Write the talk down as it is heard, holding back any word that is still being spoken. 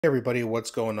Hey everybody,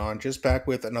 what's going on? Just back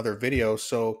with another video.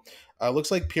 Looks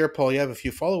like Pierre Poilievre. If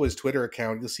you follow his Twitter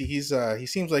account, you'll see he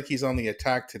seems like he's on the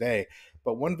attack today.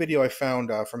 But one video I found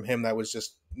from him that was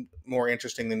just more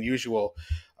interesting than usual.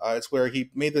 It's where he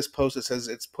made this post that says,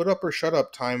 "It's put up or shut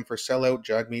up time for sellout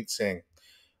Jagmeet Singh.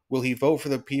 Will he vote for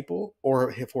the people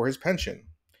or for his pension?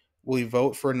 Will he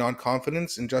vote for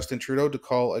non-confidence in Justin Trudeau to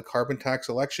call a carbon tax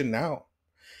election now?"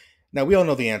 Now we all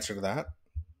know the answer to that.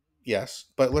 Yes,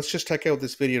 but let's just check out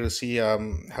this video to see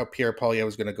how Pierre Poilievre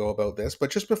is going to go about this. But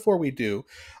just before we do,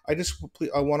 I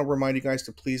want to remind you guys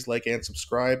to please like and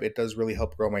subscribe. It does really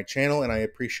help grow my channel, and I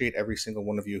appreciate every single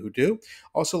one of you who do.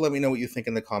 Also, let me know what you think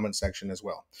in the comment section as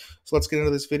well. So let's get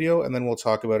into this video, and then we'll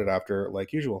talk about it after,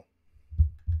 like usual.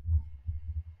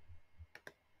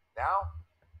 Now,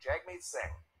 Jagmeet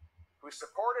Singh, who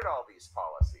supported all these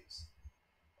policies,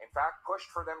 in fact pushed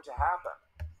for them to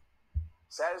happen,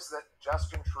 says that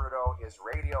Justin Trudeau is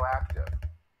radioactive.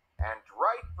 And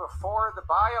right before the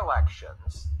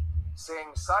by-elections,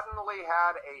 Singh suddenly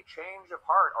had a change of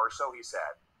heart, or so he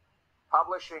said,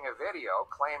 publishing a video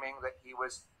claiming that he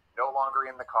was no longer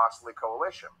in the costly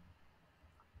coalition.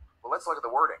 Well, let's look at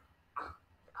the wording.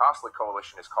 The costly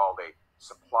coalition is called a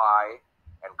supply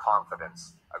and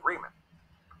confidence agreement.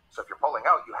 So if you're pulling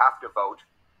out, you have to vote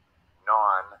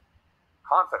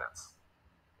non-confidence.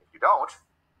 If you don't,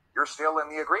 you're still in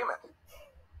the agreement.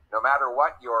 No matter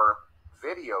what your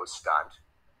video stunt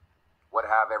would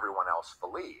have everyone else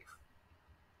believe.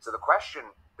 So the question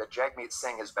that Jagmeet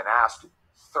Singh has been asked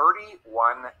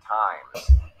 31 times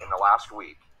in the last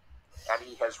week, and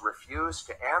he has refused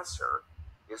to answer,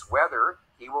 is whether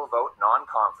he will vote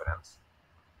non-confidence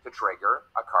to trigger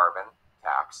a carbon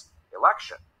tax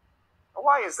election. Now,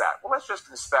 why is that? Well, let's just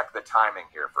inspect the timing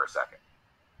here for a second.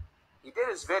 He did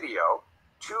his video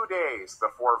 2 days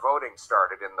before voting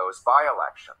started in those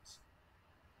by-elections,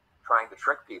 trying to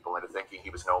trick people into thinking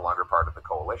he was no longer part of the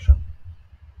coalition.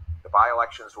 The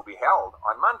by-elections will be held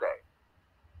on Monday,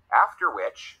 after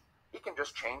which he can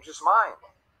just change his mind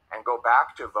and go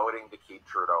back to voting to keep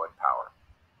Trudeau in power.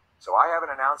 So I have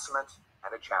an announcement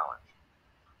and a challenge.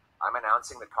 I'm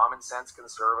announcing that Common Sense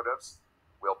Conservatives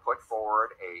will put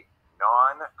forward a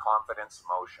non-confidence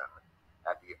motion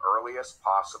at the earliest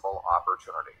possible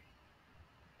opportunity.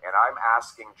 And I'm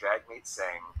asking Jagmeet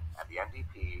Singh and the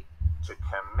NDP to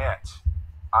commit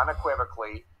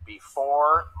unequivocally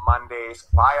before Monday's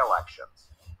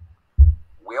by-elections.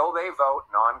 Will they vote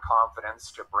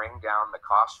non-confidence to bring down the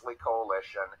costly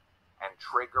coalition and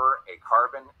trigger a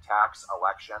carbon tax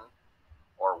election?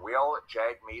 Or will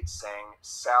Jagmeet Singh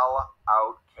sell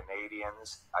out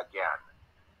Canadians again?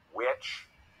 Which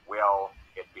will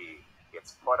it be?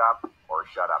 It's put up or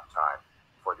shut up time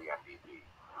for the NDP.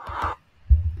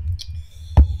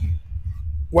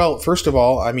 Well, first of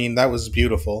all, I mean, that was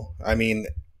beautiful. I mean,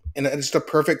 and it's a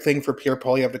perfect thing for Pierre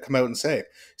Poilievre to come out and say,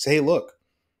 hey, look,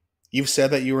 you've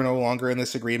said that you are no longer in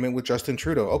this agreement with Justin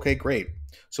Trudeau. Okay, great.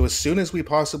 So as soon as we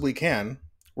possibly can,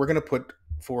 we're going to put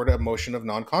forward a motion of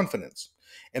non-confidence.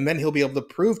 And then he'll be able to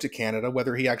prove to Canada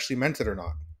whether he actually meant it or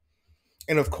not.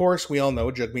 And of course, we all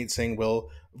know Jagmeet Singh will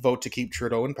vote to keep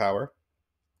Trudeau in power.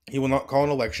 He will not call an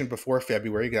election before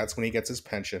February. That's when he gets his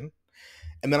pension.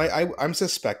 And then I'm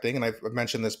suspecting, and I've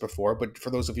mentioned this before, but for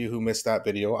those of you who missed that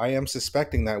video, I am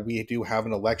suspecting that we do have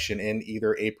an election in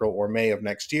either April or May of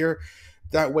next year.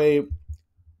 That way,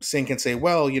 Singh can say,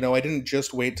 well, you know, I didn't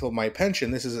just wait till my pension.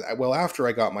 This is, well, after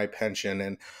I got my pension.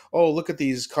 And, oh, look at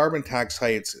these carbon tax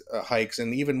hikes,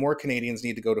 and even more Canadians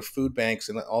need to go to food banks,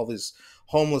 and all this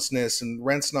homelessness, and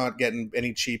rent's not getting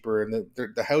any cheaper, and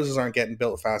the houses aren't getting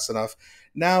built fast enough.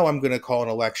 Now I'm going to call an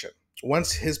election.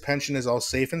 Once his pension is all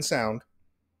safe and sound,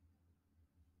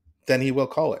 then he will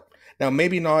call it. Now,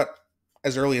 maybe not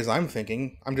as early as I'm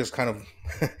thinking. I'm just kind of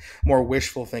more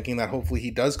wishful thinking that hopefully he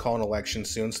does call an election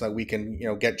soon so that we can,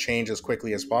 get change as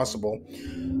quickly as possible.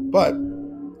 But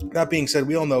that being said,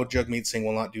 we all know Jagmeet Singh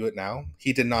will not do it now.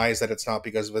 He denies that it's not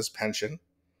because of his pension.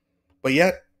 But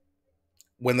yet,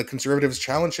 when the Conservatives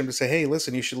challenge him to say, hey,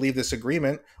 listen, you should leave this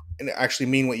agreement, and actually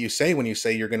mean what you say when you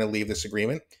say you're going to leave this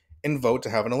agreement, and vote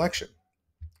to have an election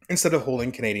instead of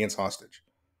holding Canadians hostage.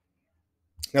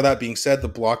 Now, that being said, the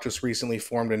Bloc just recently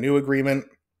formed a new agreement,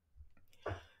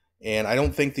 and I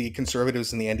don't think the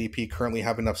Conservatives and the NDP currently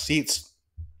have enough seats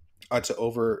to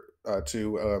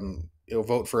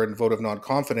vote for a vote of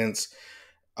non-confidence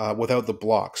without the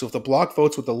Bloc. So if the Bloc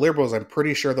votes with the Liberals, I'm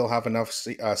pretty sure they'll have enough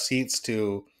seats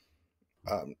to,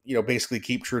 basically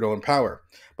keep Trudeau in power.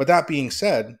 But that being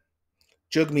said,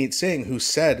 Jagmeet Singh, who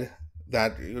said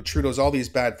that Trudeau's all these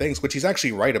bad things, which he's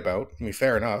actually right about, I mean,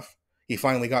 fair enough. He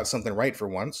finally got something right for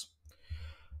once.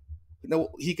 No,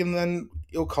 he can then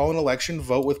call an election,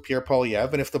 vote with Pierre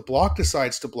Poilievre, and if the bloc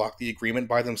decides to block the agreement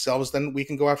by themselves, then we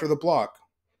can go after the bloc.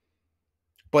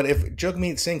 But if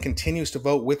Jagmeet Singh continues to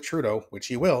vote with Trudeau, which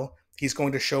he will, he's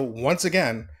going to show once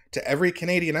again to every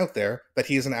Canadian out there that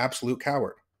he is an absolute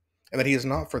coward and that he is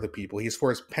not for the people. He is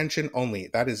for his pension only.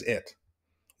 That is it.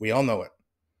 We all know it.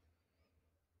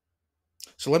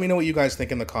 So let me know what you guys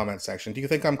think in the comment section. Do you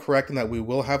think I'm correct in that we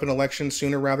will have an election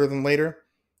sooner rather than later?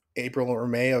 April or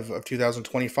May of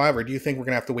 2025, or do you think we're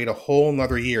going to have to wait a whole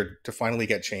another year to finally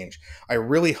get change? I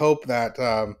really hope that,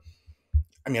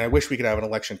 I wish we could have an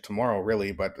election tomorrow,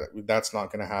 really, but that's not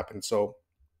going to happen. So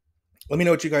let me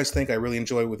know what you guys think. I really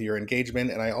enjoy with your engagement,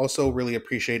 and I also really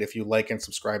appreciate if you like and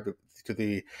subscribe to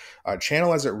the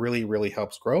channel, as it really, really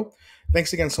helps grow.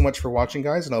 Thanks again so much for watching,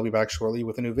 guys, and I'll be back shortly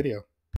with a new video.